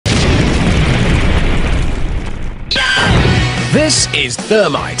This is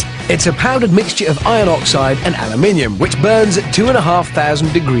Thermite. It's a powdered mixture of iron oxide and aluminium, which burns at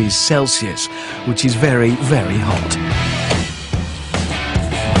 2,500 degrees Celsius, which is very, very hot.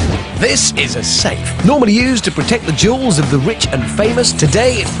 This is a safe, normally used to protect the jewels of the rich and famous.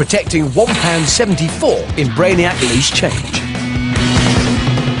 Today it's protecting £1.74 in Brainiac loose change.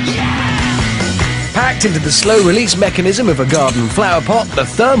 Packed into the slow release mechanism of a garden flower pot, the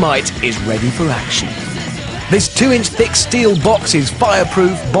Thermite is ready for action. This 2-inch thick steel box is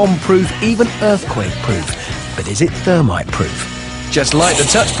fireproof, bomb-proof, even earthquake-proof. But is it thermite-proof? Just light the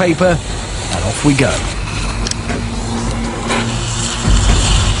touch paper and off we go.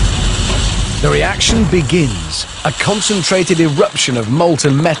 The reaction begins. A concentrated eruption of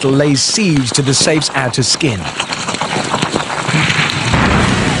molten metal lays siege to the safe's outer skin.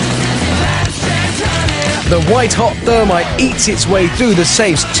 The white-hot thermite eats its way through the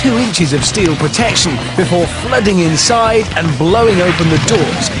safe's 2 inches of steel protection before flooding inside and blowing open the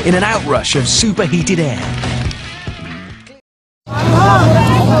doors in an outrush of superheated air.